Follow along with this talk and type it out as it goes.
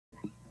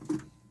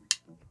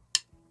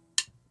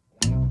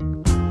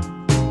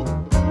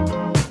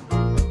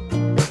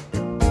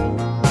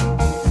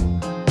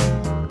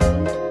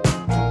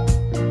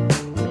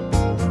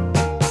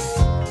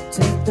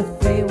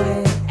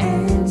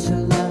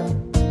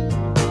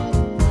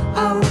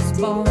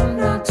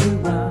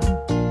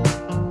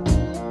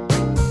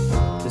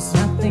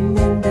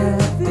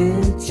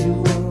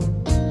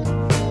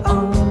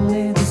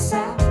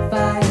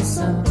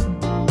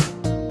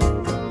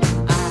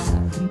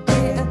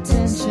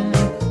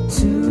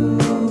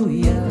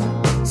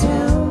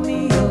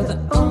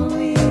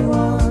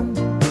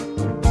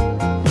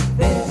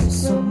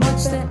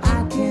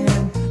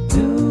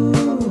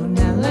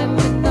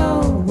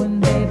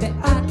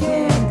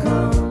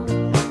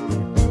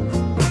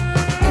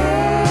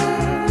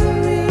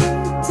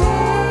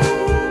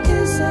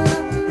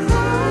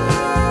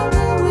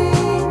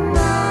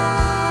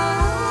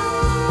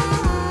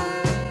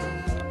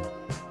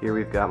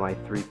got my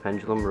 3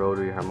 Pendulum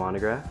Rotary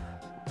Harmonograph.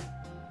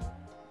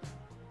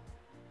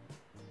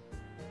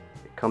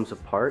 It comes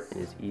apart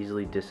and is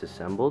easily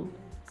disassembled.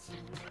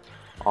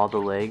 All the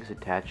legs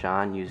attach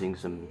on using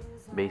some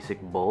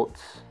basic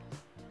bolts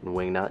and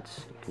wing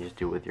nuts. You can just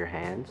do it with your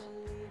hands.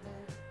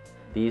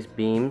 These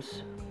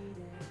beams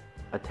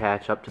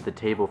attach up to the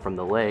table from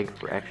the leg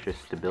for extra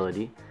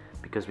stability,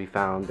 because we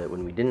found that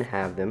when we didn't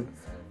have them,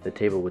 the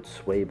table would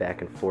sway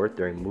back and forth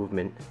during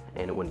movement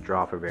and it wouldn't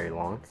draw for very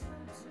long.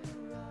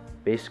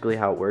 Basically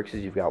how it works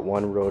is you've got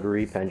one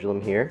rotary pendulum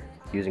here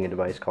using a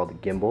device called a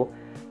gimbal.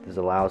 This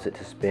allows it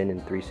to spin in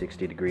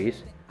 360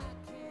 degrees.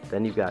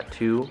 Then you've got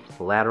 2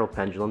 lateral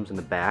pendulums in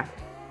the back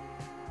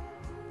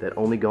that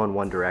only go in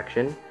one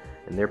direction,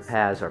 and their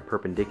paths are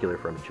perpendicular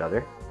from each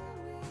other.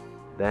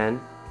 Then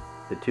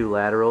the 2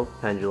 lateral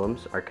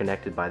pendulums are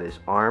connected by this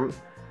arm,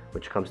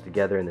 which comes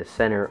together in the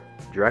center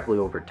directly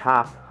over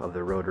top of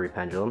the rotary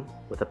pendulum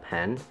with a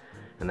pen,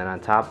 and then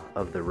on top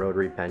of the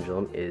rotary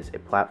pendulum is a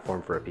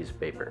platform for a piece of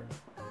paper.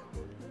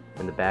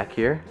 In the back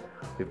here,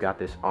 we've got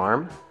this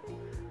arm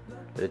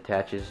that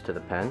attaches to the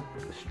pen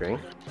with the string.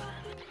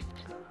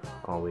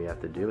 All we have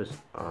to do is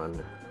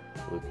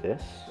unloop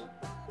this,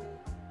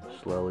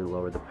 slowly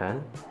lower the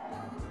pen,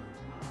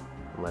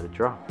 and let it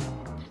draw.